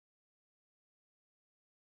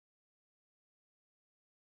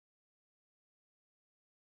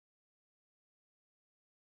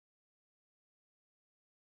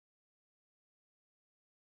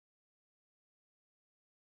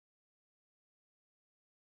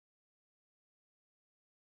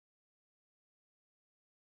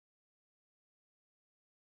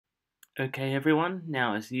Okay, everyone,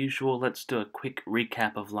 now as usual, let's do a quick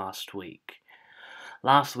recap of last week.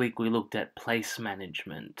 Last week we looked at place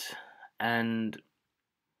management, and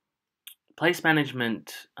place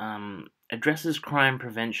management addresses crime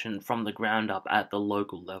prevention from the ground up at the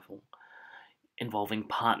local level, involving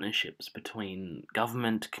partnerships between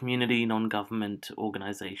government, community, non government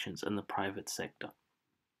organizations, and the private sector.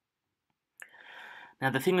 Now,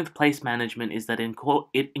 the thing with place management is that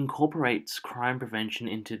it incorporates crime prevention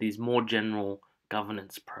into these more general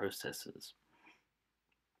governance processes,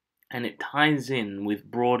 and it ties in with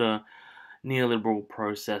broader neoliberal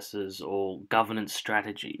processes or governance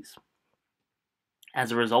strategies.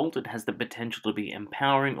 As a result, it has the potential to be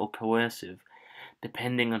empowering or coercive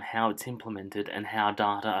depending on how it's implemented and how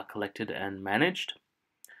data are collected and managed.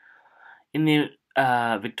 In the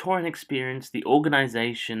Victorian experience, the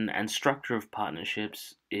organisation and structure of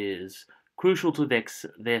partnerships is crucial to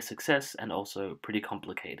their success and also pretty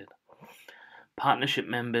complicated. Partnership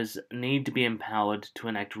members need to be empowered to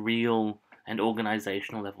enact real and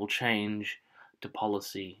organisational level change to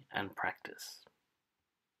policy and practice.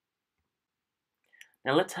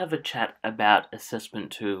 Now let's have a chat about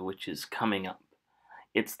Assessment 2, which is coming up.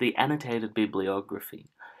 It's the annotated bibliography.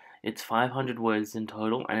 It's 500 words in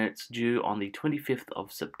total and it's due on the 25th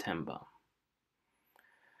of September.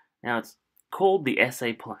 Now it's called the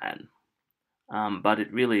essay plan, but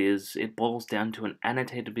it boils down to an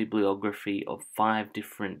annotated bibliography of 5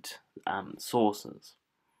 different sources.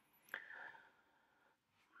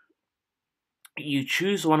 You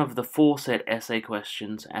choose one of the 4 set essay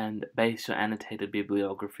questions and base your annotated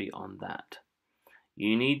bibliography on that.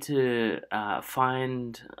 You need to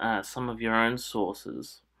find some of your own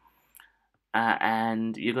sources,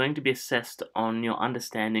 and you're going to be assessed on your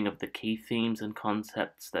understanding of the key themes and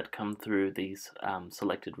concepts that come through these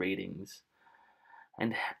selected readings,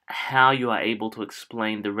 and how you are able to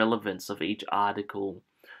explain the relevance of each article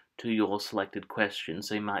to your selected question.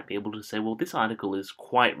 So you might be able to say, well, this article is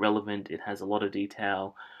quite relevant, it has a lot of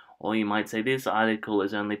detail, or you might say this article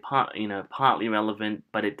is only partly relevant,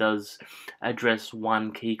 but it does address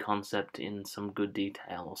one key concept in some good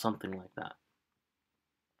detail, or something like that.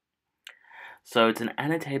 So it's an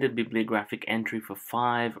annotated bibliographic entry for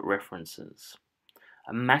 5 references.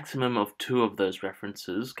 A maximum of 2 of those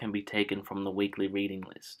references can be taken from the weekly reading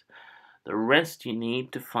list. The rest you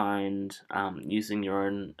need to find using your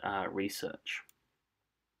own research.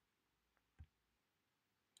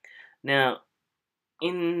 Now,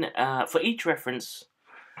 for each reference,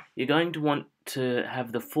 you're going to want to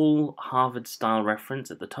have the full Harvard-style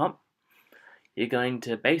reference at the top. You're going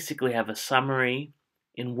to basically have a summary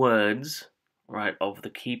in words, right, of the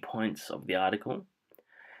key points of the article,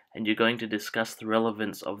 and you're going to discuss the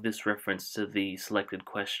relevance of this reference to the selected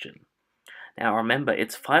question. Now remember,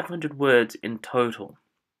 it's 500 words in total.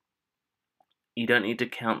 You don't need to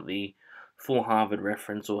count the full Harvard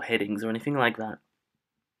reference or headings or anything like that.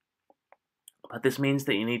 But this means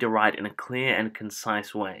that you need to write in a clear and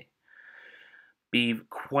concise way. Be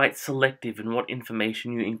quite selective in what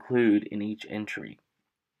information you include in each entry.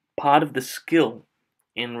 Part of the skill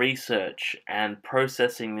in research and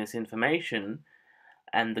processing this information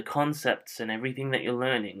and the concepts and everything that you're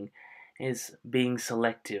learning is being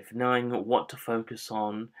selective, knowing what to focus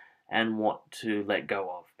on and what to let go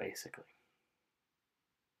of, basically.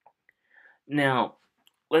 Now,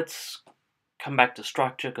 let's come back to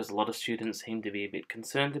structure, because a lot of students seem to be a bit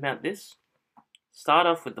concerned about this. Start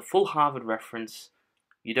off with the full Harvard reference.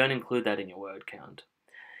 You don't include that in your word count.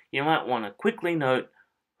 You might want to quickly note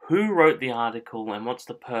who wrote the article and what's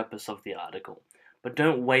the purpose of the article, but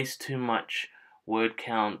don't waste too much word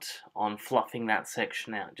count on fluffing that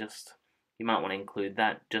section out. You might want to include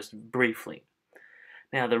that just briefly.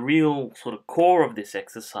 Now, the real sort of core of this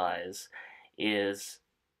exercise is,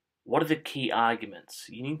 what are the key arguments?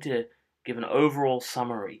 You need to give an overall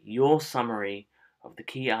summary, your summary of the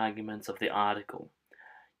key arguments of the article.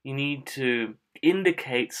 You need to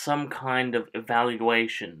indicate some kind of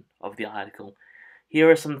evaluation of the article. Here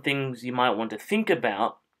are some things you might want to think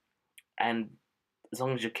about, and as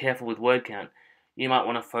long as you're careful with word count, you might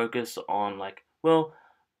want to focus on, like, well,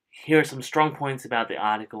 here are some strong points about the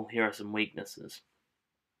article, here are some weaknesses.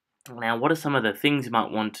 Now, what are some of the things you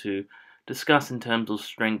might want to discuss in terms of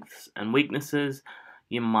strengths and weaknesses?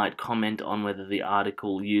 You might comment on whether the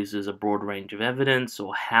article uses a broad range of evidence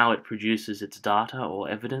or how it produces its data or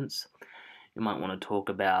evidence. You might want to talk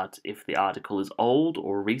about if the article is old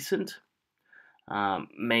or recent.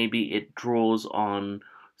 Maybe it draws on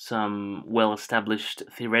some well-established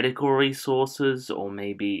theoretical resources, or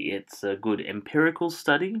maybe it's a good empirical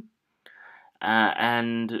study.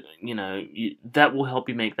 And that will help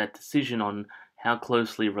you make that decision on how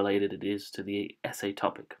closely related it is to the essay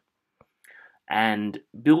topic. And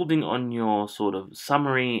building on your sort of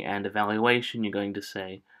summary and evaluation, you're going to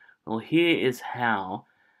say, well, here is how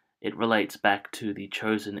it relates back to the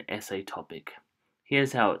chosen essay topic.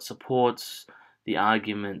 Here's how it supports the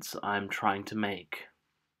arguments I'm trying to make.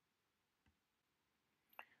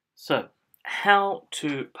 So, how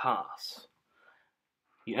to pass.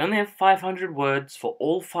 You only have 500 words for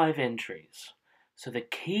all 5 entries. So the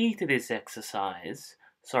key to this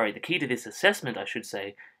assessment, I should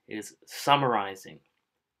say, is summarizing,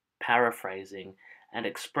 paraphrasing, and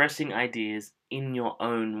expressing ideas in your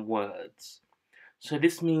own words. So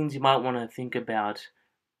this means you might want to think about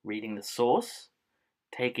reading the source,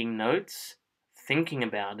 taking notes, thinking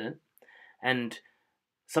about it, and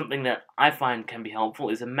something that I find can be helpful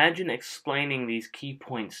is imagine explaining these key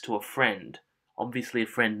points to a friend, obviously a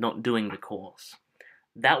friend not doing the course.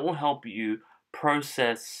 That will help you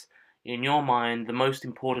process in your mind the most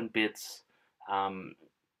important bits,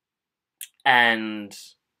 and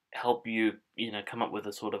help you, come up with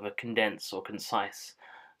a sort of a condensed or concise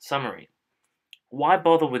summary. Why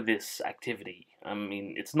bother with this activity? I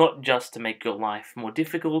mean, it's not just to make your life more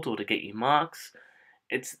difficult or to get you marks.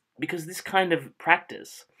 It's because this kind of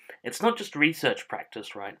practice, it's not just research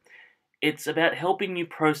practice, right? It's about helping you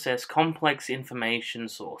process complex information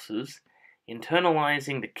sources,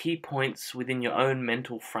 internalizing the key points within your own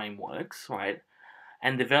mental frameworks, right?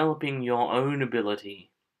 And developing your own ability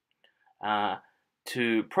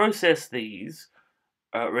to process these,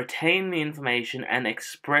 retain the information, and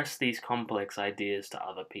express these complex ideas to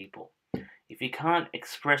other people. If you can't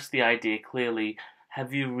express the idea clearly,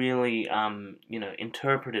 have you really,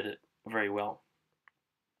 interpreted it very well?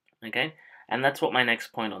 Okay? And that's what my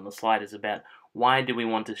next point on the slide is about. Why do we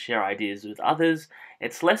want to share ideas with others?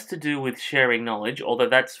 It's less to do with sharing knowledge, although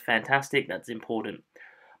that's fantastic, that's important.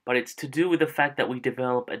 But it's to do with the fact that we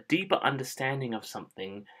develop a deeper understanding of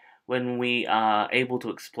something when we are able to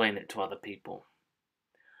explain it to other people.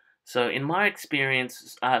 So in my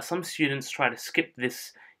experience, some students try to skip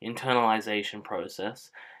this internalization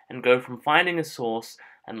process and go from finding a source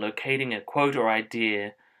and locating a quote or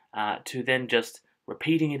idea to then just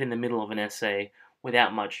repeating it in the middle of an essay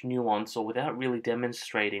without much nuance or without really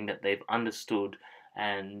demonstrating that they've understood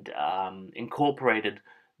and incorporated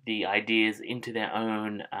the ideas into their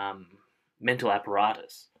own mental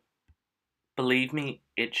apparatus. Believe me,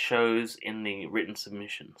 it shows in the written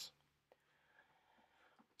submissions.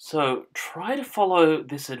 So try to follow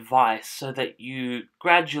this advice so that you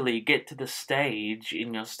gradually get to the stage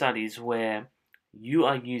in your studies where you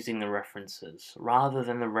are using the references rather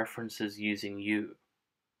than the references using you.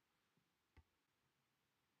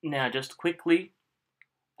 Now, just quickly,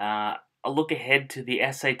 a look ahead to the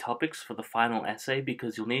essay topics for the final essay,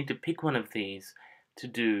 because you'll need to pick one of these to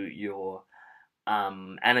do your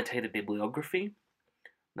annotated bibliography.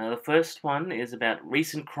 Now, the first one is about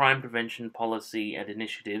recent crime prevention policy and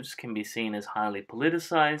initiatives can be seen as highly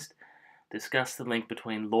politicized, discuss the link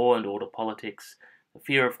between law and order politics, the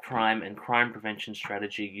fear of crime, and crime prevention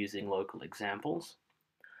strategy using local examples.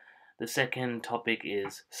 The second topic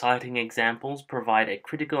is citing examples, provide a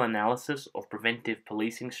critical analysis of preventive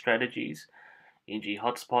policing strategies, e.g.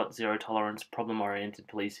 hotspot, zero tolerance, problem-oriented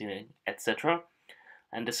policing, etc.,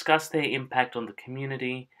 and discuss their impact on the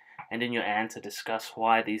community, and in your answer discuss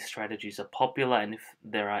why these strategies are popular and if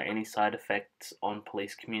there are any side effects on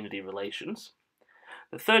police-community relations.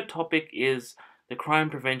 The third topic is the crime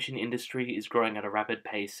prevention industry is growing at a rapid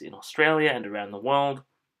pace in Australia and around the world.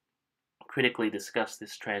 Critically discuss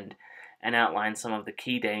this trend and outline some of the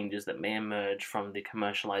key dangers that may emerge from the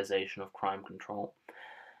commercialization of crime control.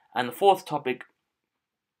 And the fourth topic,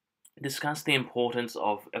 discuss the importance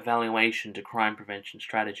of evaluation to crime prevention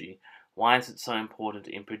strategy. Why is it so important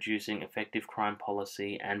in producing effective crime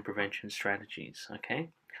policy and prevention strategies? Okay,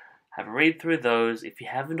 have a read through those. If you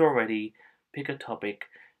haven't already, pick a topic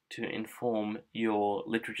to inform your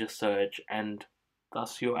literature search and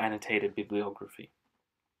thus your annotated bibliography.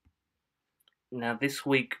 Now, this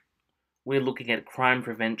week we're looking at crime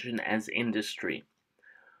prevention as industry.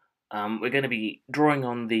 We're going to be drawing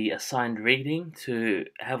on the assigned reading to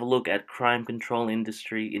have a look at crime control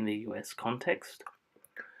industry in the US context.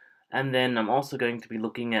 And then I'm also going to be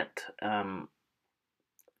looking at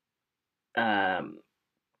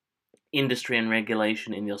industry and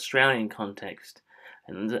regulation in the Australian context.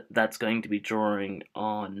 And that's going to be drawing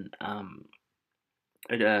on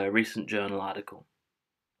a recent journal article.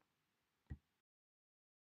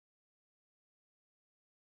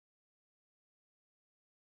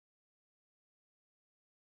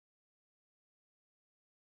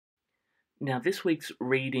 Now, this week's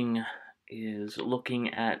reading is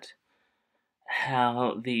looking at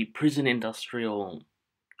how the prison industrial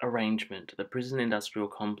arrangement, the prison industrial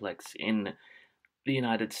complex in the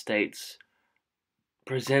United States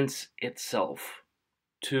presents itself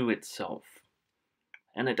to itself.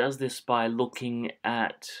 And it does this by looking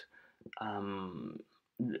at um,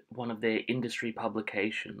 one of their industry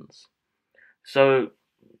publications. So,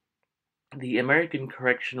 the American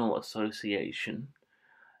Correctional Association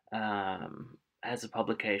has a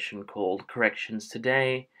publication called Corrections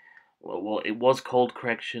Today. Well, it was called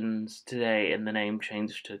Corrections Today, and the name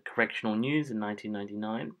changed to Correctional News in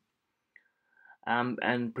 1999,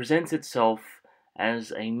 and presents itself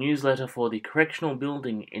as a newsletter for the correctional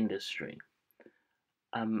building industry.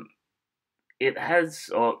 Um, it has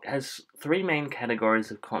three main categories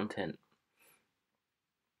of content.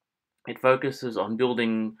 It focuses on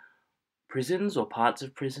building prisons or parts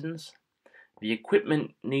of prisons, the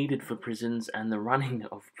equipment needed for prisons, and the running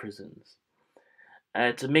of prisons.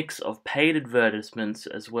 It's a mix of paid advertisements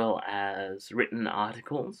as well as written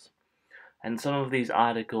articles, and some of these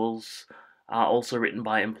articles are also written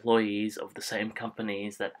by employees of the same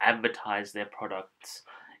companies that advertise their products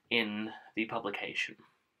in the publication.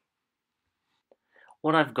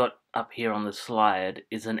 What I've got up here on the slide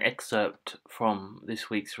is an excerpt from this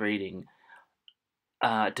week's reading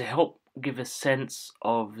to help give a sense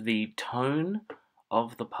of the tone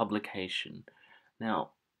of the publication. Now,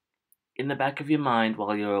 in the back of your mind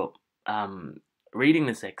while you're reading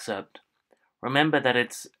this excerpt, remember that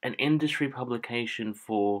it's an industry publication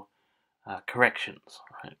for corrections,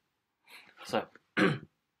 right? So,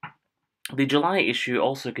 the July issue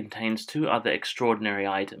also contains two other extraordinary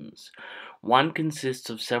items. One consists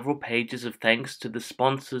of several pages of thanks to the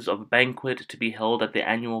sponsors of a banquet to be held at the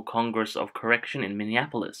annual Congress of Correction in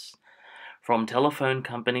Minneapolis. From telephone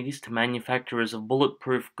companies to manufacturers of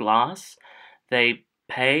bulletproof glass, they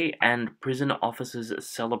pay and prison officers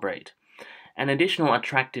celebrate. An additional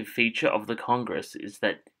attractive feature of the Congress is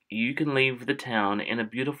that you can leave the town in a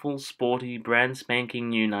beautiful, sporty, brand spanking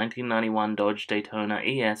new 1991 Dodge Daytona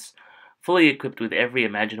ES, fully equipped with every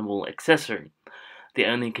imaginable accessory. The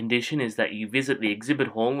only condition is that you visit the exhibit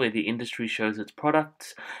hall where the industry shows its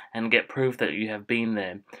products and get proof that you have been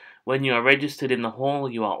there. When you are registered in the hall,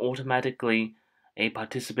 you are automatically a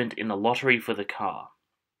participant in the lottery for the car.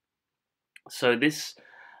 So this,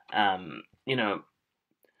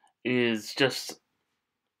 is just,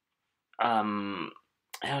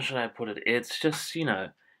 how should I put it? It's just,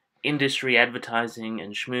 industry advertising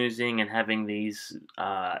and schmoozing and having these,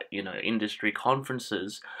 industry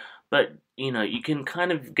conferences. But, you can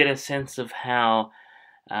kind of get a sense of how,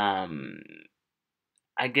 I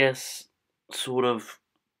guess, sort of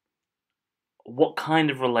what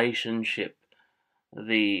kind of relationship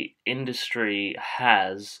the industry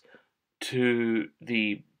has to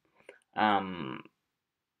the, I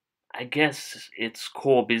guess, its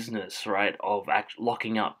core business, right, of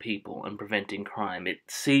locking up people and preventing crime. It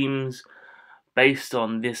seems, based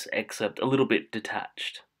on this excerpt, a little bit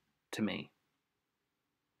detached to me.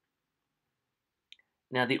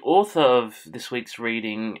 Now, the author of this week's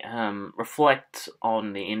reading reflects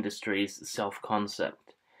on the industry's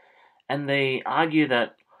self-concept, and they argue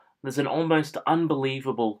that there's an almost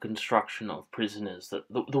unbelievable construction of prisoners, that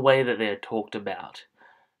the way that they're talked about.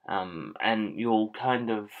 And we'll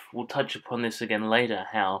touch upon this again later,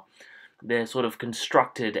 how they're sort of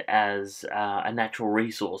constructed as a natural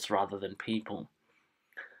resource rather than people.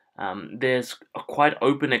 There's a quite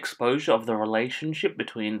open exposure of the relationship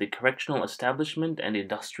between the correctional establishment and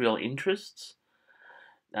industrial interests.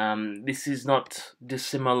 This is not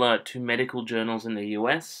dissimilar to medical journals in the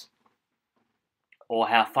US, or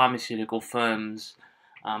how pharmaceutical firms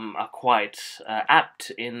are quite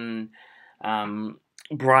apt in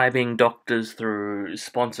bribing doctors through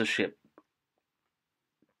sponsorship.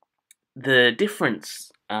 The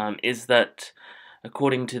difference is that,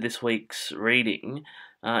 according to this week's reading,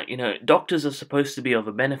 doctors are supposed to be of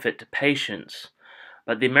a benefit to patients,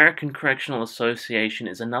 but the American Correctional Association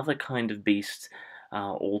is another kind of beast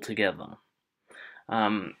altogether.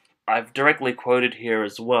 I've directly quoted here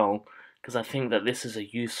as well, because I think that this is a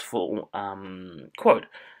useful quote.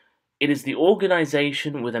 It is the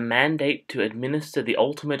organization with a mandate to administer the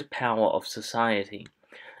ultimate power of society.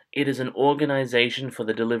 It is an organization for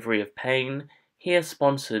the delivery of pain, here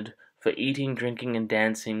sponsored for eating, drinking, and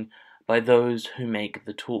dancing by those who make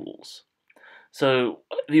the tools. So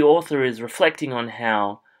the author is reflecting on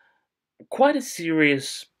how quite a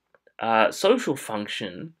serious social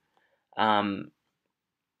function, and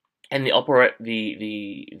the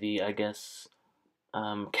I guess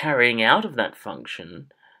carrying out of that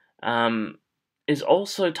function is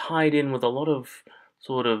also tied in with a lot of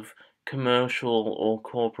sort of commercial or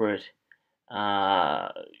corporate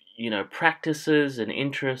practices and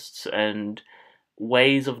interests and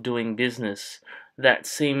ways of doing business that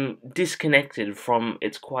seem disconnected from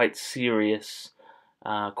its quite serious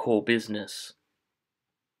core business.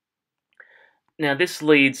 Now, this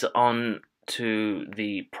leads on to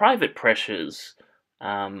the private pressures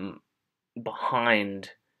behind,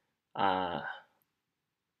 uh,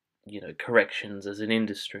 corrections as an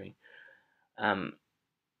industry. Um,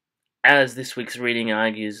 as this week's reading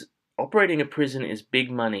argues, operating a prison is big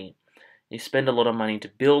money. You spend a lot of money to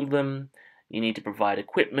build them, you need to provide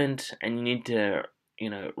equipment, and you need to,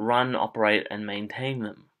 run, operate, and maintain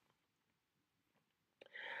them.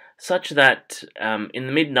 Such that in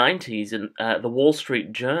the mid 90s, the Wall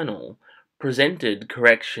Street Journal presented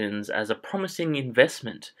corrections as a promising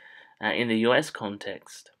investment in the US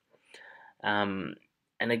context. Um,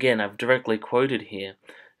 and again, I've directly quoted here.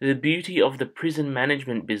 The beauty of the prison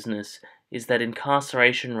management business is that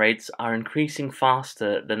incarceration rates are increasing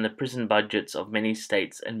faster than the prison budgets of many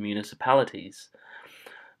states and municipalities.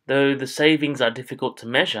 Though the savings are difficult to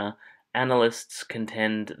measure, analysts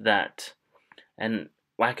contend that, and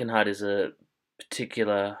Wackenhut is a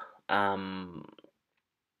particular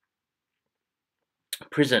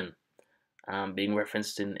prison being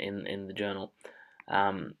referenced in the journal,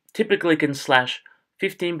 typically can slash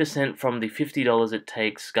 15% from the $50 it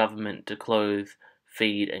takes government to clothe,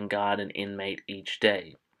 feed, and guard an inmate each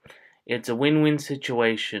day. It's a win-win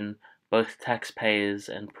situation. Both taxpayers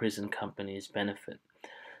and prison companies benefit.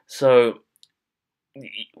 So,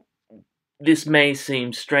 this may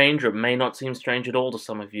seem strange, or it may not seem strange at all to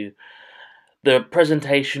some of you. The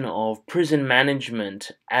presentation of prison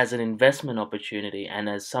management as an investment opportunity and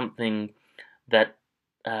as something that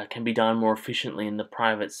can be done more efficiently in the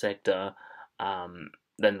private sector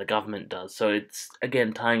than the government does. So it's,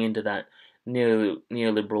 again, tying into that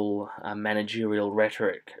neoliberal managerial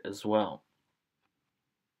rhetoric as well.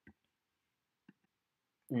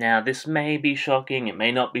 Now, this may be shocking, it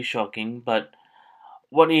may not be shocking, but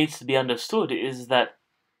what needs to be understood is that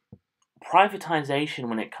privatization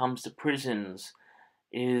when it comes to prisons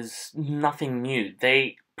is nothing new.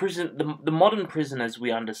 The modern prison as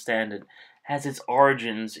we understand it has its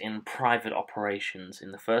origins in private operations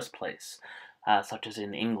in the first place, such as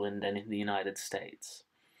in England and in the United States.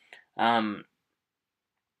 For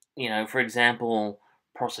example,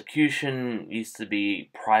 prosecution used to be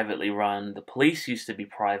privately run, the police used to be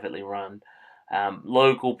privately run,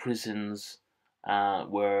 local prisons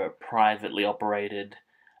were privately operated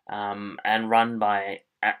and run by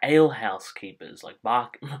alehouse keepers, like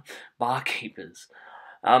barkeepers.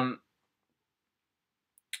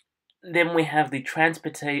 Then we have the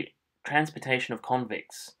transportation of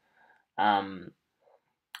convicts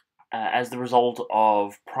as the result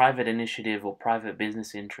of private initiative or private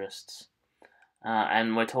business interests.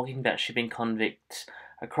 And we're talking about shipping convicts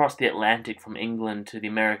across the Atlantic from England to the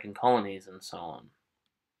American colonies and so on.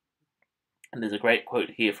 And there's a great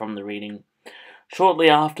quote here from the reading. Shortly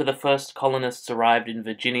after the first colonists arrived in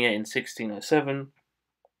Virginia in 1607,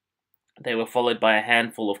 they were followed by a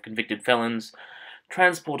handful of convicted felons,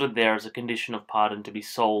 transported there as a condition of pardon to be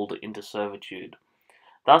sold into servitude.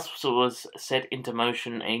 Thus was set into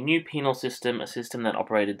motion a new penal system, a system that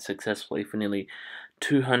operated successfully for nearly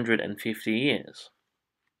 250 years.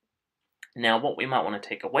 Now, what we might want to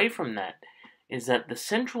take away from that is that the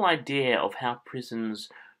central idea of how prisons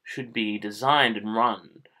should be designed and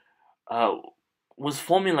run was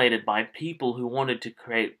formulated by people who wanted to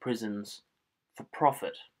create prisons for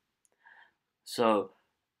profit. So,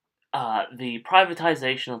 the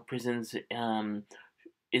privatization of prisons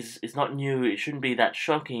is not new. It shouldn't be that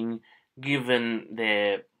shocking given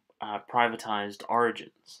their privatized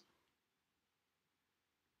origins.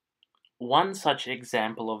 One such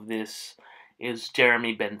example of this is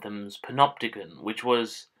Jeremy Bentham's Panopticon, which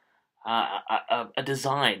was a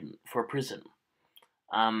design for a prison.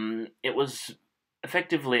 It was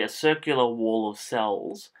effectively a circular wall of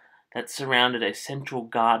cells that surrounded a central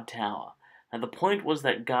guard tower. And the point was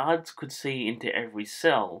that guards could see into every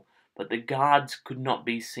cell, but the guards could not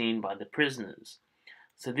be seen by the prisoners.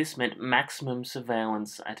 So this meant maximum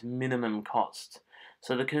surveillance at minimum cost.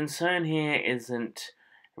 So the concern here isn't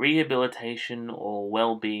rehabilitation or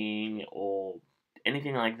well-being or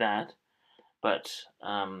anything like that, but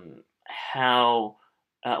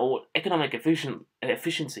or economic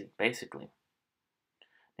efficiency, basically.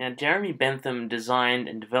 Now, Jeremy Bentham designed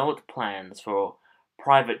and developed plans for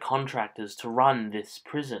private contractors to run this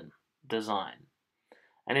prison design.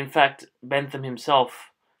 And in fact, Bentham himself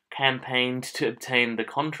campaigned to obtain the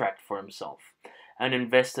contract for himself and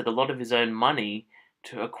invested a lot of his own money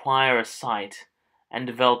to acquire a site and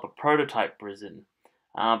develop a prototype prison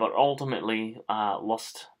but ultimately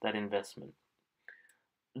lost that investment.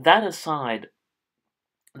 That aside,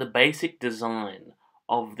 the basic design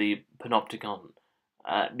of the panopticon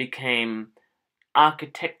became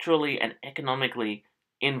architecturally and economically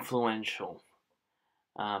influential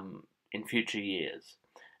in future years.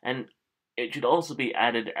 And it should also be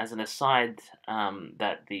added as an aside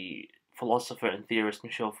that the philosopher and theorist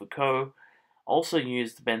Michel Foucault also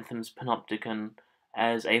used Bentham's panopticon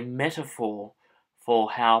as a metaphor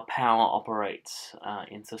for how power operates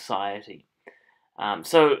in society.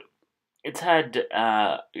 So it's had,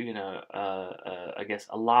 I guess,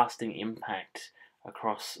 a lasting impact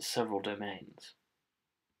across several domains.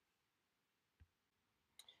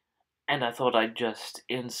 And I thought I'd just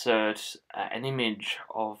insert an image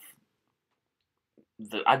of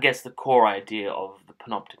the core idea of the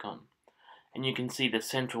panopticon. And you can see the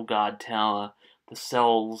central guard tower, the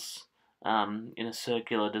cells in a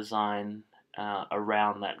circular design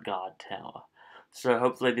around that guard tower. So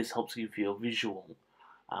hopefully this helps you feel visual.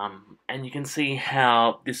 And you can see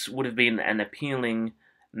how this would have been an appealing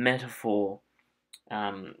metaphor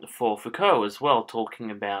for Foucault as well,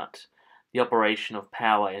 talking about the operation of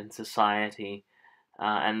power in society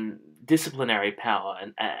and disciplinary power,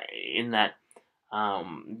 and in that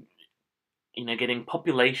um, getting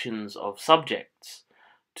populations of subjects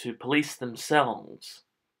to police themselves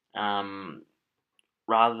um,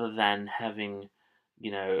 rather than having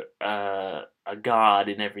a guard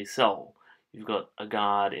in every cell. You've got a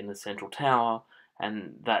guard in the central tower,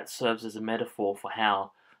 and that serves as a metaphor for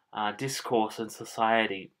how discourse in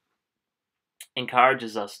society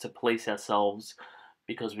encourages us to police ourselves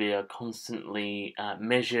because we are constantly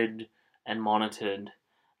measured and monitored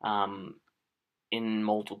um, in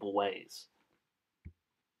multiple ways.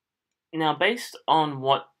 Now, based on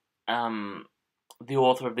what the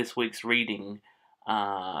author of this week's reading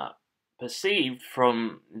uh, perceived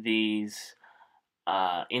from these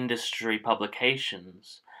industry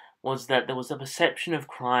publications, was that there was a perception of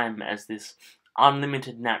crime as this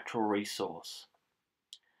unlimited natural resource.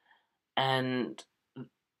 And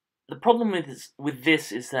the problem with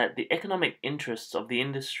this is that the economic interests of the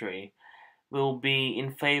industry will be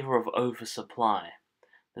in favor of oversupply.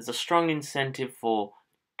 There's a strong incentive for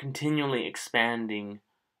continually expanding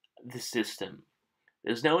the system.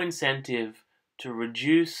 There's no incentive to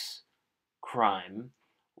reduce crime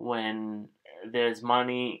when there's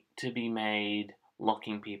money to be made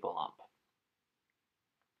locking people up.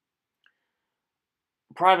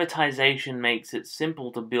 Privatization makes it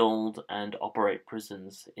simple to build and operate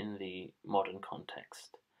prisons in the modern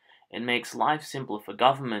context. It makes life simpler for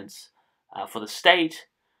governments, for the state,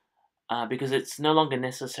 because it's no longer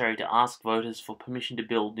necessary to ask voters for permission to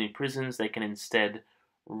build new prisons. They can instead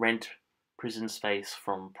rent prison space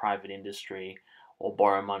from private industry or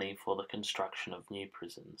borrow money for the construction of new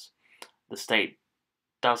prisons. The state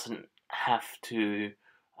doesn't have to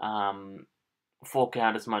fork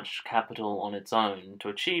out as much capital on its own to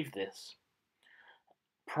achieve this.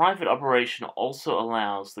 Private operation also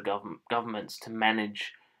allows the governments to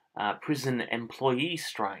manage prison employee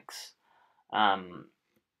strikes.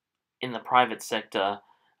 In the private sector,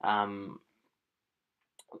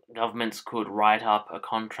 governments could write up a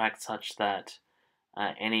contract such that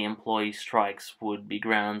any employee strikes would be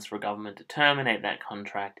grounds for a government to terminate that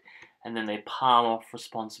contract, and then they palm off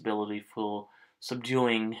responsibility for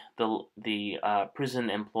subduing the prison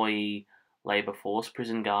employee labor force,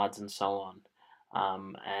 prison guards, and so on,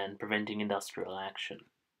 and preventing industrial action.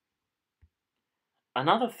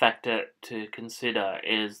 Another factor to consider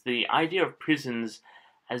is the idea of prisons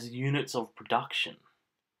as units of production.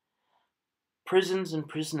 Prisons and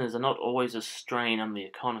prisoners are not always a strain on the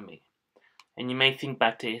economy, and you may think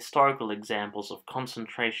back to historical examples of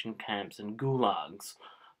concentration camps and gulags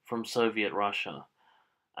from Soviet Russia.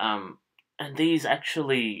 And these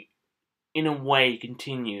actually, in a way,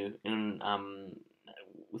 continue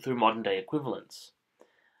through modern day equivalents.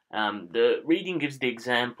 The reading gives the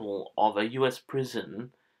example of a US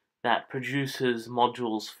prison that produces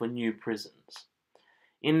modules for new prisons.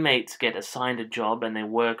 Inmates get assigned a job and they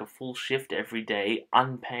work a full shift every day,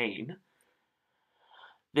 unpaid.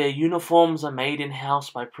 Their uniforms are made in-house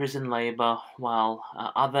by prison labor, while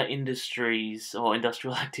other industries or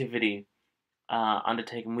industrial activity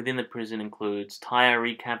undertaken within the prison includes tire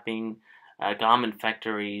recapping, garment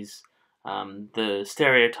factories, the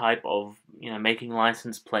stereotype of making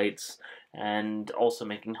license plates, and also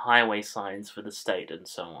making highway signs for the state, and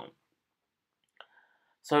so on.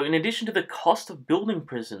 So in addition to the cost of building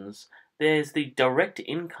prisons, there's the direct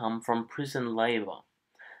income from prison labor.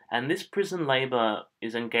 And this prison labor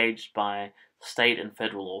is engaged by state and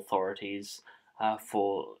federal authorities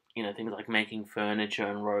for things like making furniture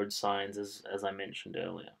and road signs, as I mentioned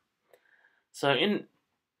earlier. So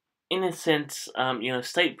in a sense,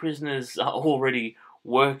 state prisoners are already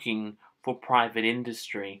working for private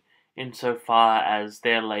industry insofar as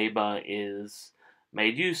their labor is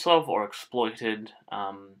made use of or exploited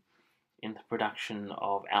in the production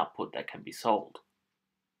of output that can be sold.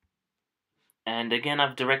 And again,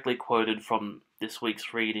 I've directly quoted from this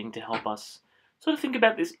week's reading to help us sort of think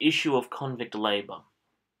about this issue of convict labor.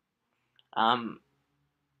 An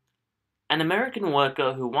American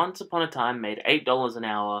worker who once upon a time made $8 an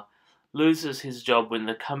hour loses his job when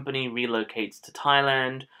the company relocates to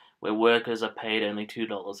Thailand, where workers are paid only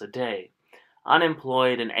 $2 a day.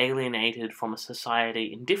 Unemployed and alienated from a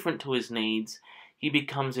society indifferent to his needs, he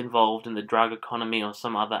becomes involved in the drug economy or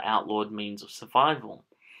some other outlawed means of survival.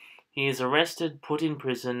 He is arrested, put in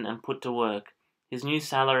prison, and put to work. His new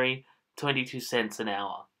salary, 22 cents an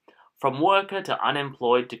hour. From worker to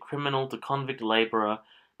unemployed to criminal to convict laborer,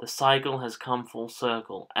 the cycle has come full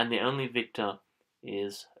circle, and the only victor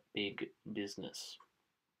is big business.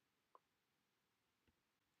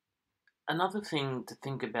 Another thing to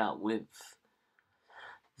think about with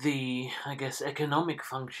the, economic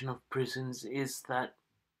function of prisons is that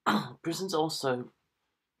prisons also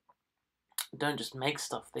don't just make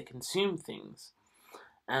stuff, they consume things.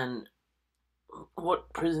 And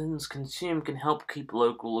what prisons consume can help keep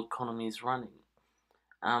local economies running.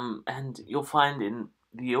 And you'll find in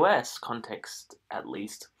the US context, at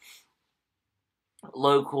least,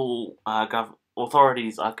 local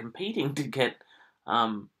authorities are competing to get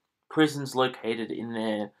prisons located in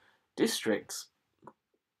their districts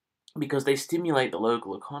because they stimulate the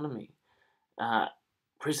local economy.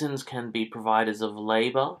 Prisons can be providers of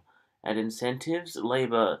labor and incentives.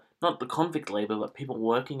 Labor, not the convict labor, but people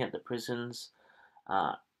working at the prisons.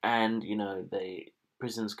 And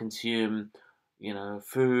prisons consume,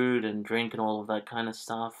 food and drink and all of that kind of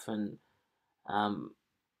stuff. And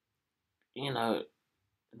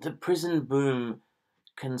the prison boom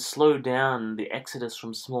can slow down the exodus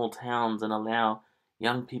from small towns and allow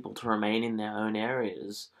young people to remain in their own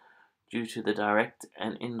areas due to the direct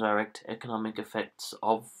and indirect economic effects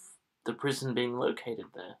of the prison being located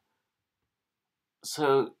there.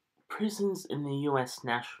 So, prisons in the US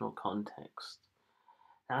national context.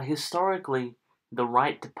 Now, historically, the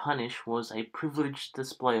right to punish was a privileged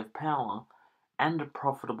display of power and a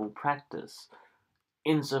profitable practice,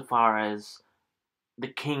 insofar as the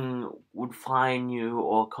king would fine you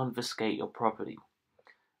or confiscate your property.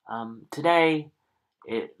 Today,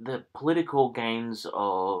 the political gains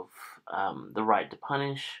of the right to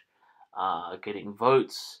punish are getting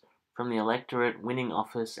votes from the electorate, winning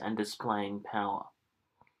office, and displaying power.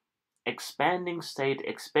 Expanding state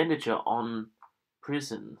expenditure on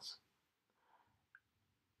prisons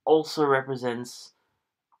also represents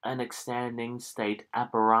an expanding state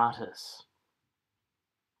apparatus.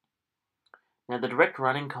 Now, the direct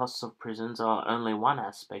running costs of prisons are only one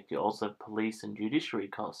aspect. You also have police and judiciary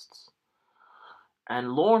costs.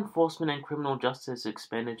 And law enforcement and criminal justice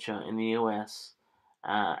expenditure in the US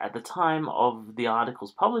at the time of the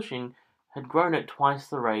article's publishing had grown at twice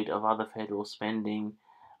the rate of other federal spending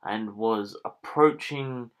and was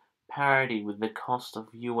approaching parity with the cost of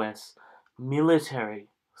US military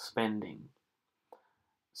spending.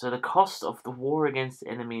 So the cost of the war against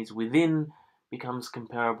enemies within becomes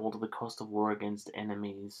comparable to the cost of war against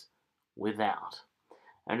enemies without.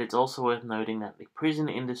 And it's also worth noting that the prison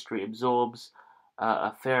industry absorbs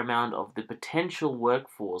a fair amount of the potential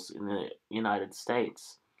workforce in the United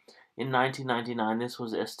States. In 1999, this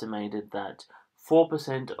was estimated that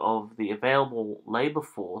 4% of the available labor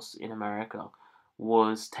force in America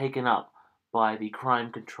was taken up by the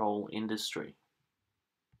crime control industry.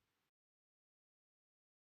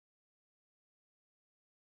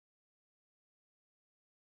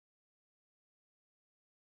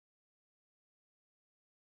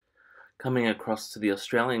 Coming across to the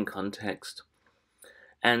Australian context,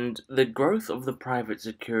 and the growth of the private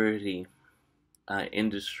security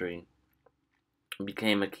industry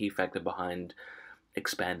became a key factor behind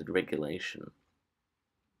expanded regulation.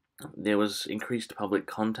 There was increased public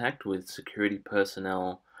contact with security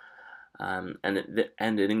personnel and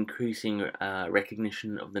an increasing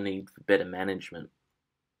recognition of the need for better management.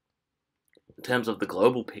 In terms of the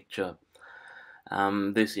global picture,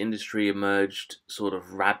 this industry emerged sort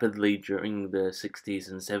of rapidly during the 60s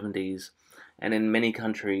and 70s, and in many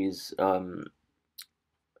countries,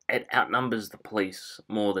 it outnumbers the police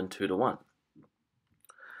more than 2 to 1.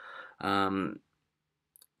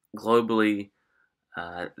 Globally,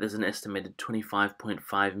 there's an estimated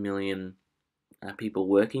 25.5 million people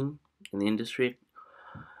working in the industry,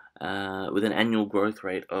 with an annual growth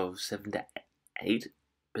rate of 7 to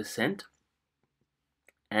 8%.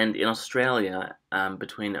 And in Australia,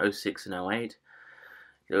 between 06 and 08,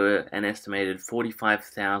 there were an estimated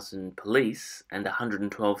 45,000 police and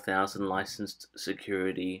 112,000 licensed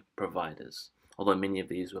security providers, although many of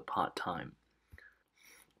these were part-time.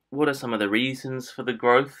 What are some of the reasons for the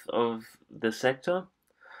growth of the sector?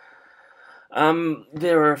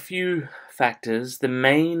 There are a few factors. The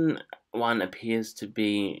main one appears to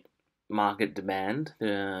be market demand,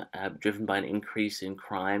 driven by an increase in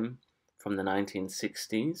crime from the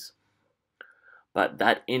 1960s. But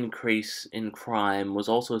that increase in crime was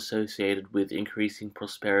also associated with increasing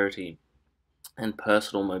prosperity and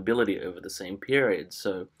personal mobility over the same period.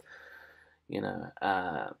 So,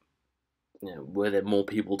 were there more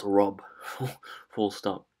people to rob? Full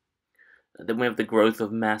stop. Then we have the growth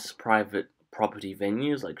of mass private property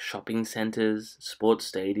venues like shopping centers,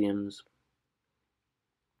 sports stadiums,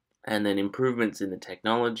 and then improvements in the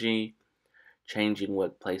technology, changing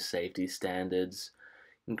workplace safety standards,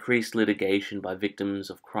 increased litigation by victims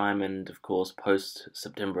of crime, and of course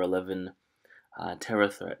post-September 11 terror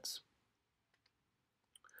threats.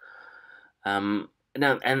 And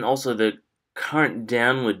also the current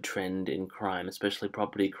downward trend in crime, especially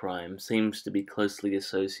property crime, seems to be closely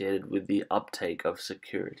associated with the uptake of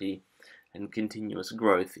security and continuous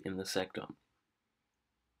growth in the sector.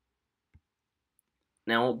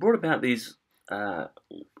 Now, what brought about these, there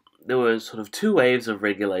were sort of two waves of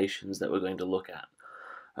regulations that we're going to look at.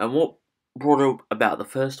 And what brought about the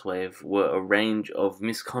first wave were a range of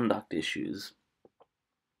misconduct issues.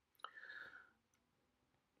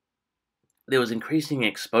 There was increasing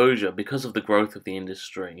exposure because of the growth of the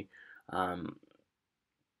industry to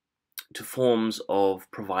forms of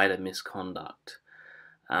provider misconduct.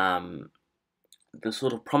 The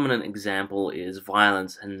sort of prominent example is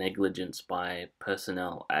violence and negligence by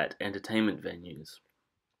personnel at entertainment venues.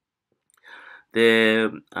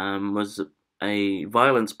 There was a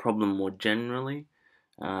violence problem more generally,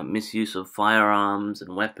 misuse of firearms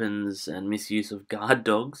and weapons, and misuse of guard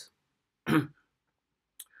dogs. And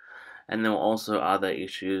there were also other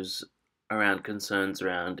issues around concerns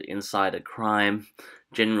around insider crime,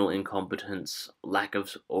 general incompetence, lack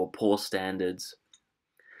of or poor standards,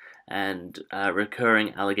 and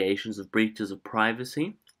recurring allegations of breaches of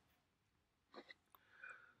privacy.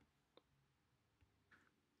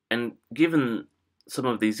 And given some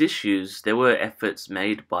of these issues, there were efforts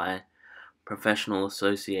made by professional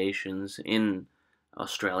associations in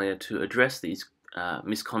Australia to address these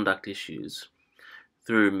misconduct issues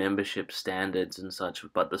through membership standards and such,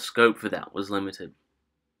 but the scope for that was limited.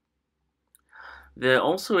 There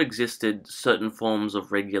also existed certain forms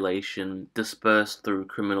of regulation dispersed through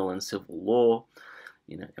criminal and civil law,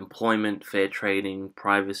 employment, fair trading,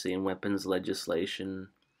 privacy and weapons legislation,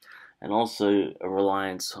 and also a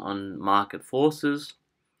reliance on market forces.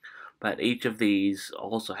 But each of these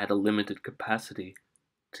also had a limited capacity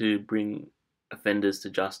to bring offenders to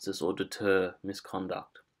justice or deter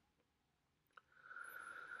misconduct.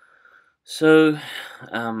 So,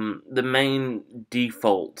 the main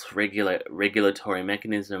default regulatory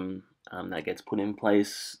mechanism that gets put in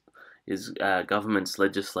place is governments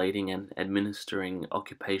legislating and administering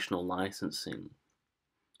occupational licensing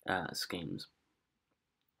schemes.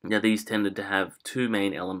 Now, these tended to have two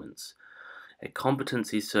main elements: a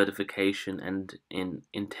competency certification and an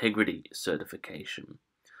integrity certification.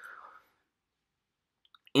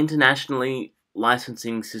 Internationally,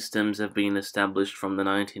 licensing systems have been established from the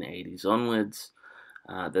 1980s onwards.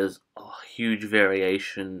 There's a huge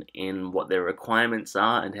variation in what their requirements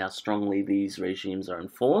are and how strongly these regimes are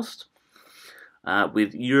enforced,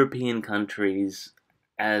 with European countries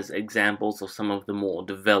as examples of some of the more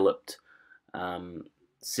developed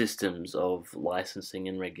systems of licensing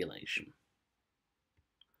and regulation.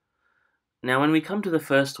 Now, when we come to the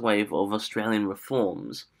first wave of Australian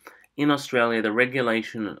reforms, in Australia, the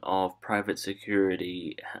regulation of private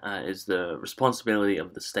security is the responsibility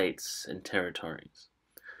of the states and territories.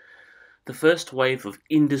 The first wave of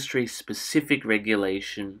industry-specific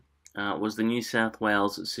regulation was the New South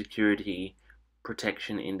Wales Security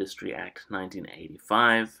Protection Industry Act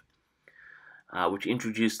 1985, which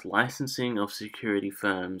introduced licensing of security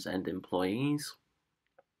firms and employees.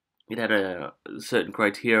 It had a certain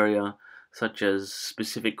criteria such as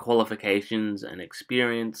specific qualifications and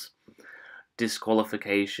experience,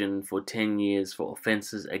 disqualification for 10 years for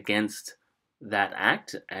offences against that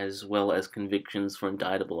act, as well as convictions for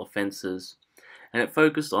indictable offences. And it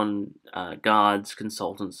focused on guards,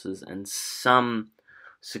 consultants, and some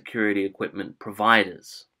security equipment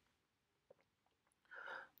providers.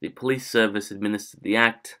 The police service administered the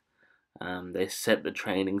act, They set the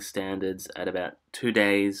training standards at about 2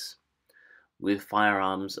 days, with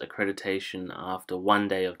firearms accreditation after 1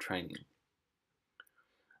 day of training.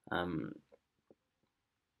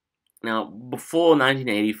 Now, before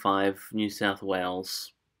 1985 New South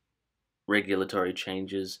Wales regulatory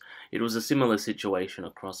changes, it was a similar situation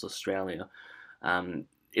across Australia.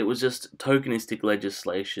 It was just tokenistic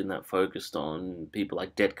legislation that focused on people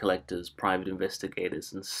like debt collectors, private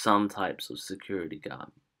investigators, and some types of security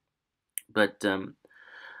guard. But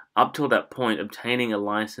up till that point, obtaining a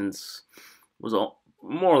license was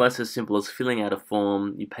more or less as simple as filling out a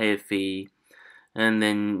form, you pay a fee, and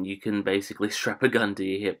then you can basically strap a gun to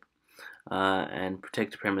your hip and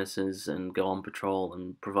protect premises and go on patrol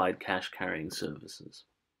and provide cash carrying services.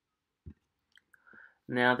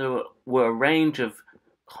 Now, there were a range of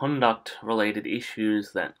conduct related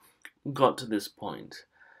issues that got to this point.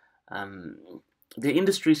 The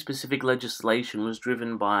industry specific legislation was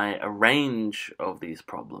driven by a range of these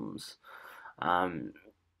problems. And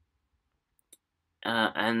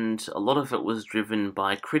a lot of it was driven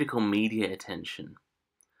by critical media attention.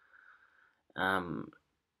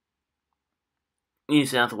 New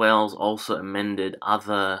South Wales also amended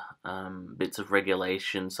other bits of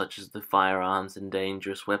regulation, such as the Firearms and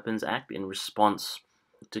Dangerous Weapons Act, in response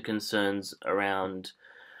to concerns around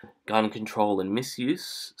gun control and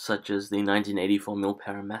misuse, such as the 1984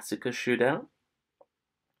 Milperra Massacre shootout.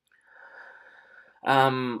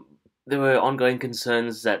 There were ongoing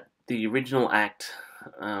concerns that the original act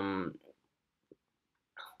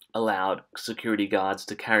allowed security guards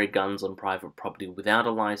to carry guns on private property without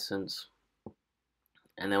a license,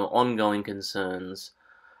 and there were ongoing concerns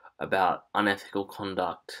about unethical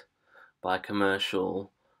conduct by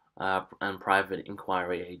commercial and private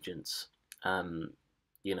inquiry agents,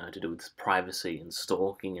 to do with privacy and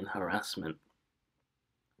stalking and harassment.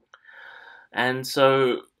 And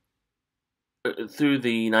so, through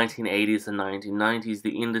the 1980s and 1990s,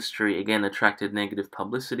 the industry again attracted negative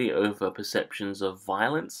publicity over perceptions of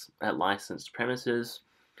violence at licensed premises,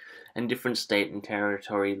 and different state and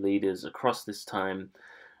territory leaders across this time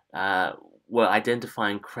were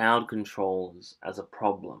identifying crowd controls as a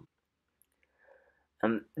problem.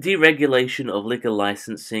 Deregulation of liquor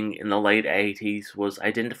licensing in the late 80s was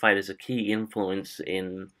identified as a key influence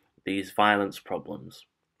in these violence problems.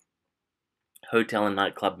 Hotel and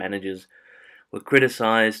nightclub managers were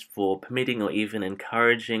criticized for permitting or even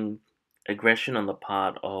encouraging aggression on the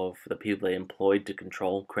part of the people they employed to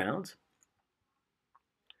control crowds.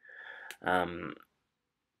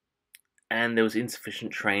 And there was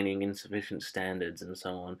insufficient training, insufficient standards, and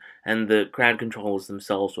so on. And the crowd controllers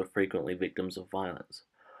themselves were frequently victims of violence.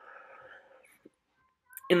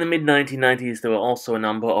 In the mid-1990s, there were also a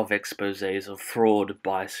number of exposés of fraud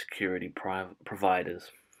by security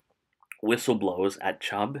providers. Whistleblowers at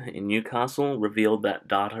Chubb in Newcastle revealed that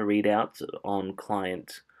data readouts on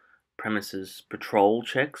client premises patrol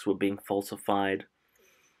checks were being falsified.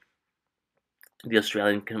 The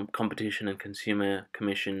Australian Competition and Consumer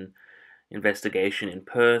Commission investigation in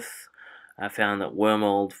Perth found that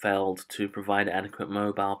Wormald failed to provide adequate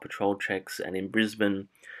mobile patrol checks, and in Brisbane,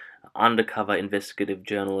 undercover investigative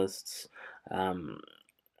journalists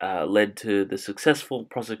led to the successful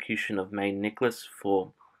prosecution of Mayne Nicholas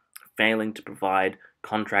for failing to provide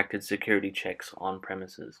contracted security checks on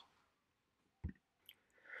premises.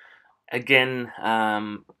 Again, a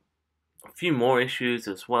few more issues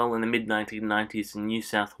as well. In the mid-1990s in New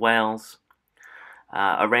South Wales,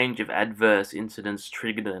 a range of adverse incidents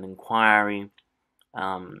triggered an inquiry.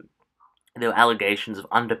 There were allegations of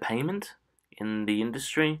underpayment in the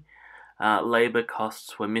industry. Labour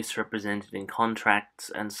costs were misrepresented in contracts,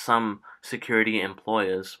 and some security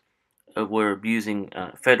employers were abusing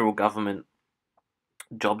federal government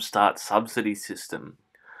Job Start subsidy system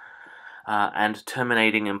and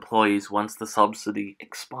terminating employees once the subsidy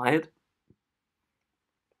expired.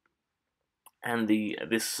 And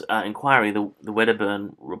this inquiry, the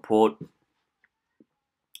Wedderburn report,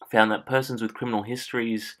 found that persons with criminal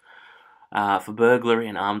histories for burglary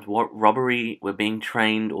and armed robbery were being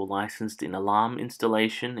trained or licensed in alarm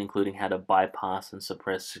installation, including how to bypass and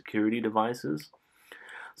suppress security devices.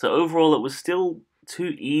 So overall, it was still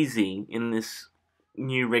too easy in this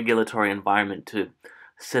new regulatory environment to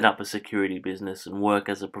set up a security business and work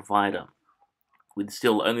as a provider, with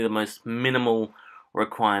still only the most minimal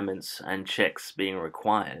requirements and checks being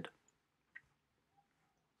required.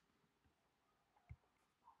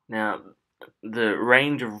 Now, the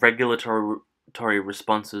range of regulatory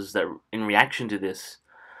responses that, in reaction to this,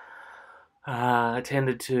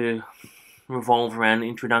 tended to revolve around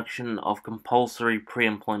introduction of compulsory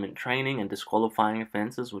pre-employment training and disqualifying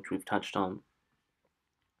offences, which we've touched on.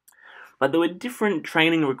 But there were different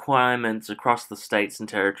training requirements across the states and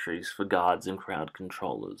territories for guards and crowd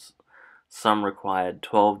controllers. Some required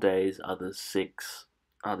 12 days, others 6,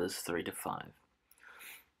 others 3 to 5.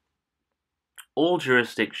 All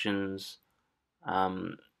jurisdictions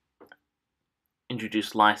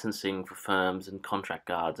introduced licensing for firms and contract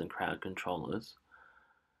guards and crowd controllers.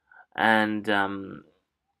 And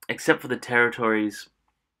except for the territories,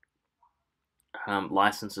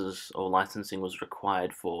 licenses or licensing was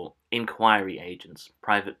required for inquiry agents,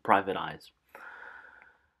 private eyes.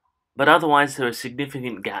 But otherwise, there are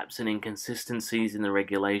significant gaps and inconsistencies in the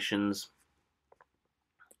regulations.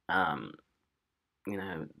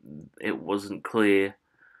 It wasn't clear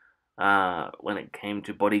when it came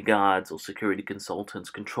to bodyguards or security consultants,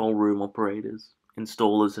 control room operators,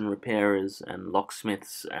 installers and repairers, and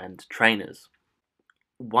locksmiths and trainers.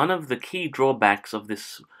 One of the key drawbacks of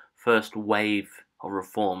this first wave of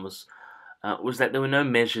reforms was that there were no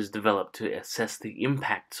measures developed to assess the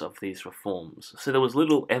impacts of these reforms, so there was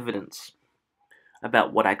little evidence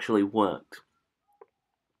about what actually worked.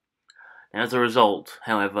 As a result,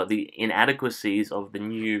 however, the inadequacies of the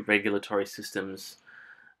new regulatory systems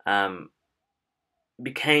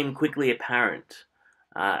became quickly apparent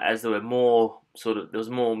as there was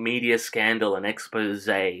more media scandal and expose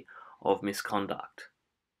of misconduct.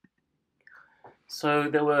 So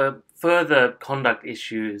there were further conduct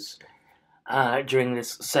issues during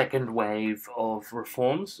this second wave of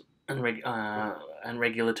reforms and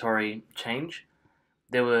regulatory change.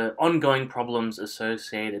 There were ongoing problems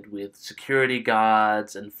associated with security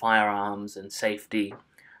guards and firearms and safety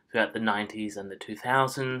throughout the 90s and the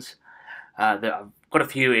 2000s. I've got a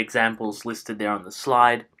few examples listed there on the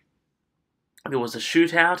slide. There was a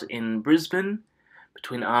shootout in Brisbane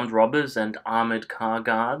between armed robbers and armoured car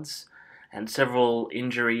guards, and several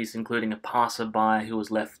injuries, including a passerby who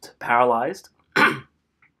was left paralysed.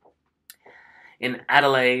 In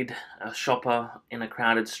Adelaide, a shopper in a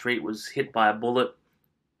crowded street was hit by a bullet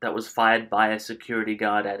that was fired by a security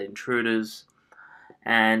guard at intruders.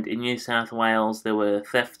 And in New South Wales, there were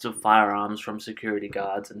thefts of firearms from security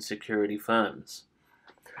guards and security firms.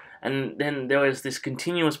 And then there was this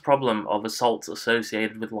continuous problem of assaults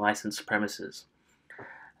associated with licensed premises.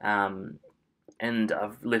 And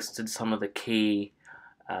I've listed some of the key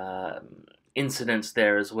incidents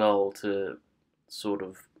there as well to sort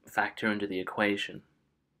of factor into the equation.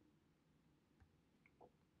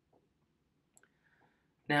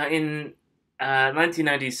 Now, in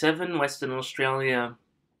 1997, Western Australia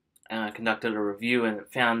conducted a review, and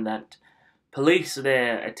it found that police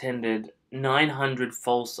there attended 900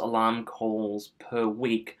 false alarm calls per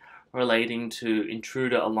week relating to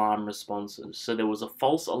intruder alarm responses. So there was a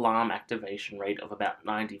false alarm activation rate of about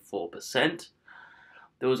 94%.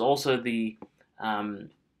 There was also the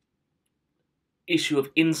issue of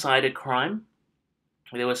insider crime.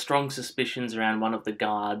 There were strong suspicions around one of the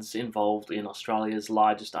guards involved in Australia's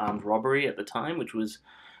largest armed robbery at the time, which was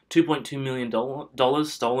 $2.2 million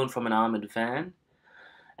stolen from an armoured van.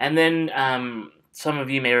 And then some of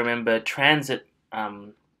you may remember transit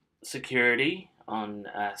security on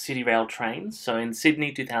City Rail trains. So in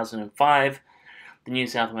Sydney 2005, the New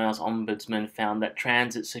South Wales Ombudsman found that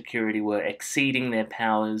transit security were exceeding their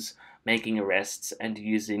powers, making arrests and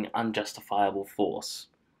using unjustifiable force.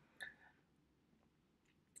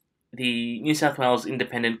 The New South Wales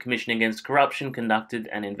Independent Commission Against Corruption conducted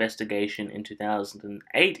an investigation in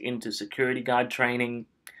 2008 into security guard training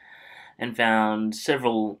and found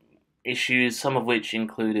several issues, some of which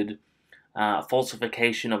included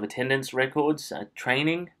falsification of attendance records at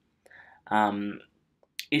training,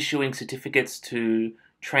 issuing certificates to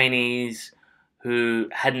trainees who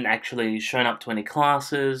hadn't actually shown up to any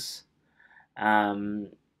classes,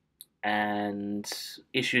 and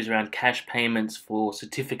issues around cash payments for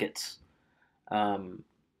certificates,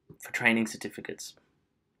 for training certificates.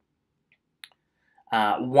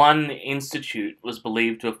 One institute was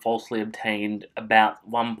believed to have falsely obtained about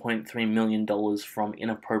 $1.3 million from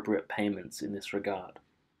inappropriate payments in this regard.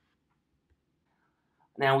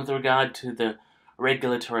 Now, with regard to the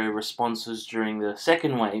regulatory responses during the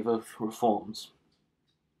second wave of reforms,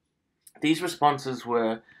 these responses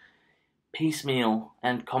were piecemeal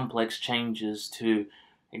and complex changes to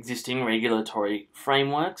existing regulatory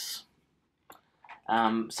frameworks.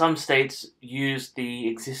 Some states used the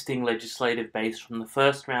existing legislative base from the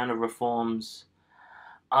first round of reforms.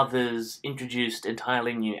 Others introduced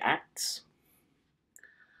entirely new acts.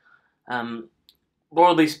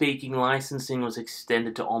 Broadly speaking, licensing was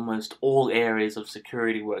extended to almost all areas of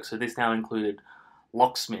security work. So this now included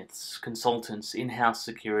locksmiths, consultants, in-house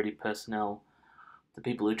security personnel, the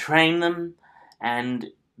people who train them,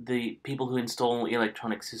 and the people who install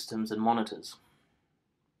electronic systems and monitors.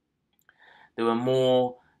 There were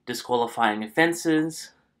more disqualifying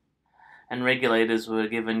offences, and regulators were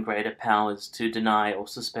given greater powers to deny or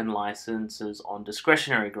suspend licences on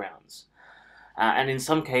discretionary grounds. And in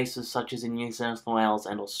some cases, such as in New South Wales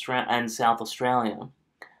and South Australia,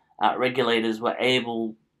 regulators were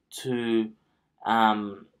able to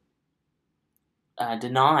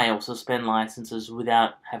deny or suspend licences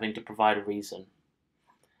without having to provide a reason.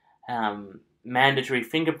 Mandatory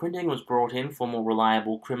fingerprinting was brought in for more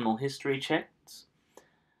reliable criminal history checks.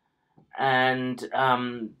 And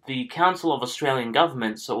the Council of Australian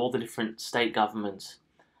Governments, so all the different state governments,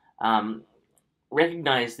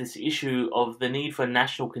 recognised this issue of the need for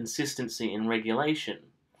national consistency in regulation,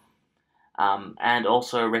 and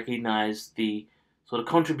also recognised the sort of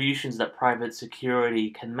contributions that private security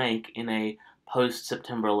can make in a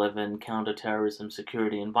post-September 11 counter-terrorism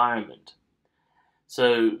security environment.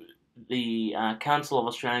 So the Council of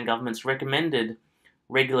Australian Governments recommended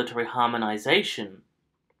regulatory harmonisation,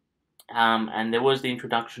 and there was the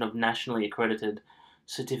introduction of nationally accredited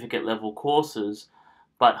certificate-level courses,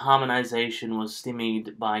 but harmonisation was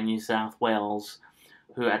stymied by New South Wales,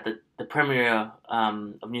 who at the Premier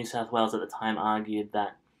of New South Wales at the time argued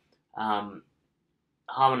that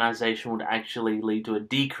harmonisation would actually lead to a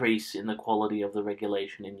decrease in the quality of the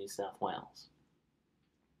regulation in New South Wales.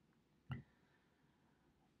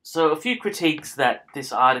 So a few critiques that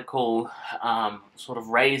this article sort of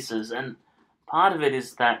raises, and part of it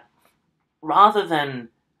is that rather than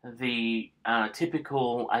the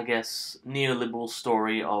typical, I guess, neoliberal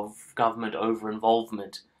story of government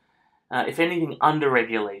over-involvement, if anything,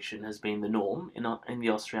 under-regulation has been the norm in the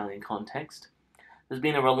Australian context. There's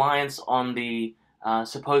been a reliance on the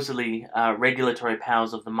supposedly regulatory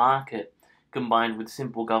powers of the market combined with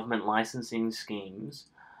simple government licensing schemes,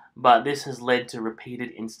 but this has led to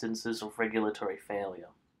repeated instances of regulatory failure.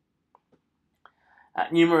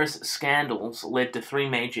 Numerous scandals led to 3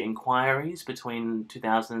 major inquiries between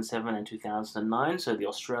 2007 and 2009, so the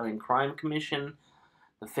Australian Crime Commission,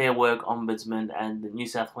 the Fair Work Ombudsman, and the New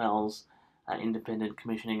South Wales Independent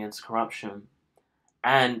Commission Against Corruption.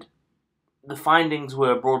 And the findings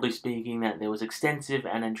were, broadly speaking, that there was extensive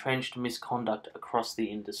and entrenched misconduct across the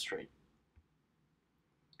industry.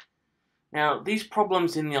 Now, these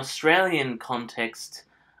problems in the Australian context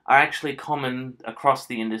are actually common across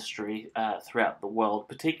the industry throughout the world,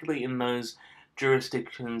 particularly in those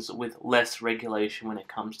jurisdictions with less regulation when it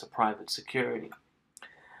comes to private security.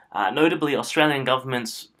 Notably, Australian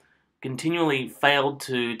governments continually failed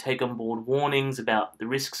to take on board warnings about the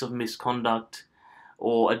risks of misconduct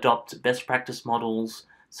or adopt best practice models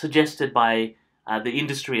suggested by the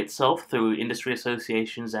industry itself through industry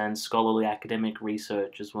associations and scholarly academic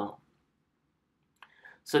research as well.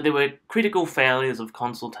 So there were critical failures of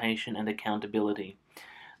consultation and accountability.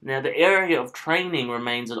 Now, the area of training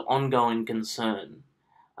remains an ongoing concern.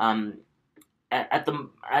 At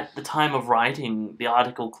the time of writing, the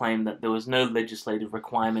article claimed that there was no legislative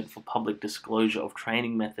requirement for public disclosure of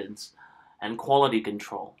training methods and quality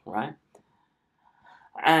control, right?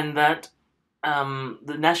 And that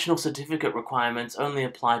the national certificate requirements only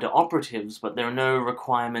apply to operatives, but there are no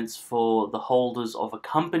requirements for the holders of a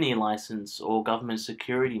company license or government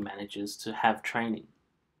security managers to have training.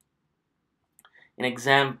 An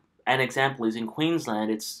example is in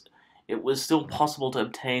Queensland, it was still possible to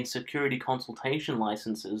obtain security consultation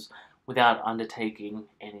licenses without undertaking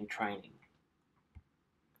any training.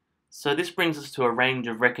 So this brings us to a range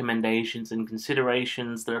of recommendations and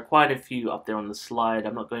considerations. There are quite a few up there on the slide.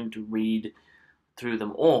 I'm not going to read through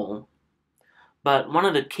them all. But one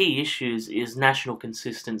of the key issues is national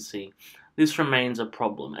consistency. This remains a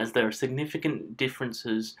problem, as there are significant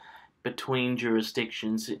differences between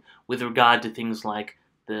jurisdictions with regard to things like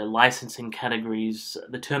the licensing categories,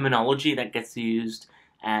 the terminology that gets used,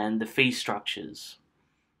 and the fee structures.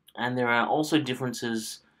 And there are also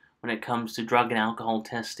differences when it comes to drug and alcohol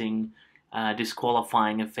testing,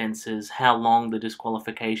 disqualifying offences, how long the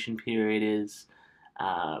disqualification period is,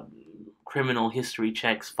 criminal history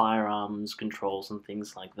checks, firearms controls, and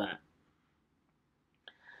things like that.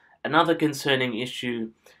 Another concerning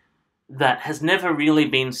issue that has never really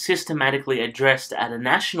been systematically addressed at a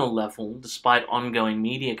national level, despite ongoing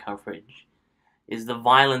media coverage, is the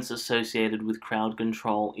violence associated with crowd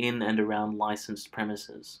control in and around licensed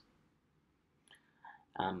premises.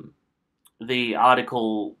 The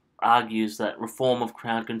article argues that reform of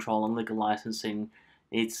crowd control and liquor licensing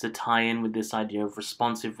needs to tie in with this idea of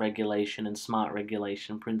responsive regulation and smart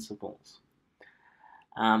regulation principles.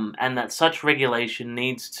 And that such regulation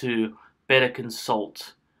needs to better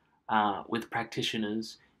consult with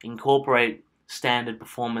practitioners, incorporate standard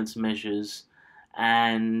performance measures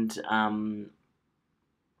and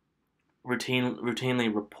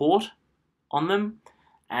routinely report on them,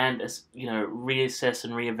 and reassess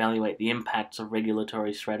and reevaluate the impacts of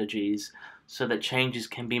regulatory strategies so that changes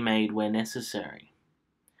can be made where necessary.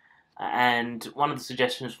 And one of the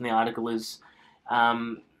suggestions from the article is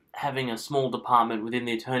having a small department within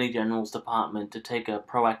the Attorney General's department to take a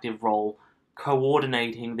proactive role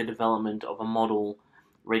coordinating the development of a model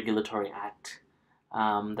regulatory act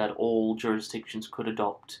that all jurisdictions could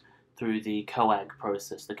adopt through the COAG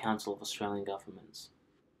process, the Council of Australian Governments.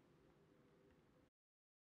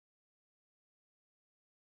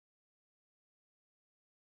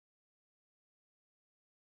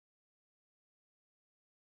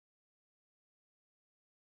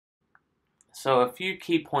 So a few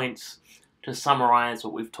key points to summarise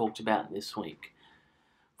what we've talked about this week.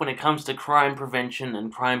 When it comes to crime prevention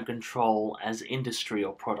and crime control as industry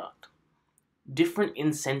or product, different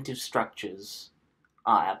incentive structures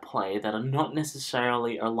are at play that are not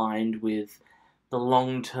necessarily aligned with the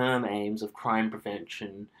long-term aims of crime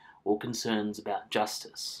prevention or concerns about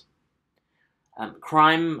justice.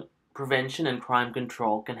 Crime prevention and crime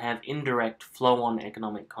control can have indirect flow-on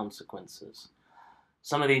economic consequences.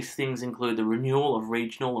 Some of these things include the renewal of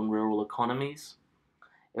regional and rural economies,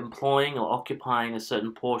 employing or occupying a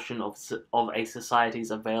certain portion of a society's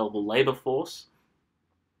available labour force,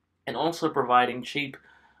 and also providing cheap,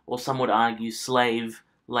 or some would argue slave,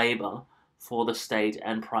 labour for the state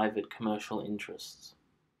and private commercial interests.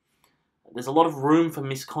 There's a lot of room for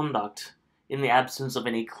misconduct in the absence of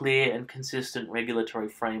any clear and consistent regulatory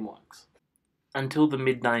frameworks. Until the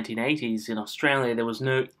mid-1980s in Australia, there was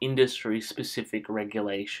no industry-specific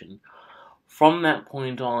regulation. From that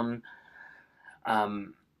point on,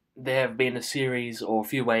 there have been a series or a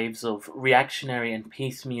few waves of reactionary and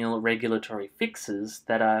piecemeal regulatory fixes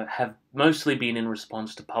that have mostly been in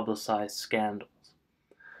response to publicised scandals.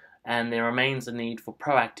 And there remains a need for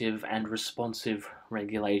proactive and responsive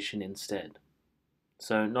regulation instead.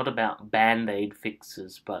 So not about band-aid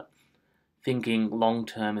fixes, but thinking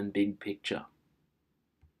long-term and big picture.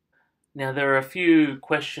 Now, there are a few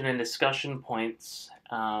question and discussion points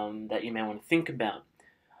that you may want to think about.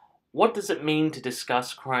 What does it mean to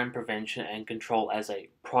discuss crime prevention and control as a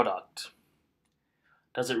product?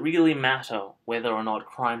 Does it really matter whether or not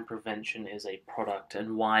crime prevention is a product,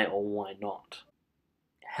 and why or why not?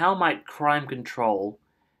 How might crime control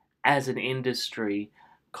as an industry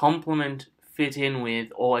complement, fit in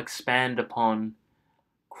with, or expand upon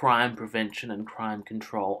crime prevention and crime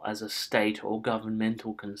control as a state or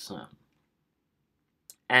governmental concern?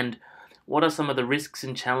 And what are some of the risks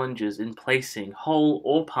and challenges in placing whole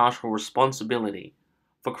or partial responsibility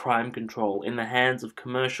for crime control in the hands of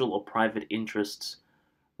commercial or private interests,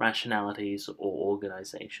 rationalities, or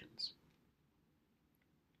organisations?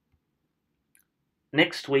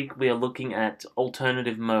 Next week we are looking at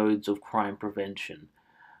alternative modes of crime prevention,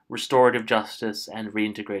 restorative justice and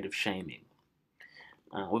reintegrative shaming.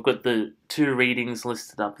 We've got the two readings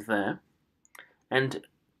listed up there, and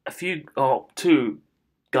two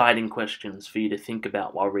guiding questions for you to think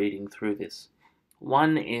about while reading through this.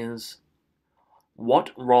 One is,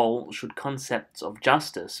 what role should concepts of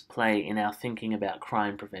justice play in our thinking about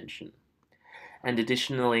crime prevention? And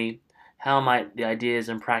additionally, how might the ideas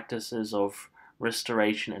and practices of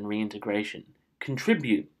restoration and reintegration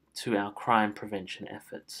contribute to our crime prevention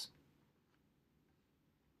efforts?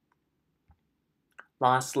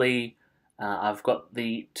 Lastly, I've got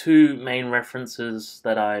the two main references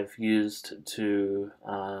that I've used to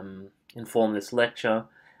inform this lecture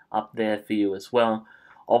up there for you as well.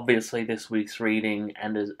 Obviously, this week's reading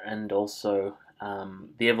and also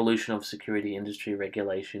The Evolution of Security Industry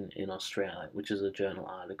Regulation in Australia, which is a journal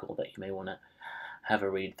article that you may want to have a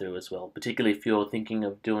read through as well, particularly if you're thinking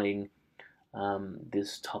of doing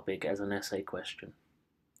this topic as an essay question.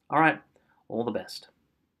 Alright, all the best.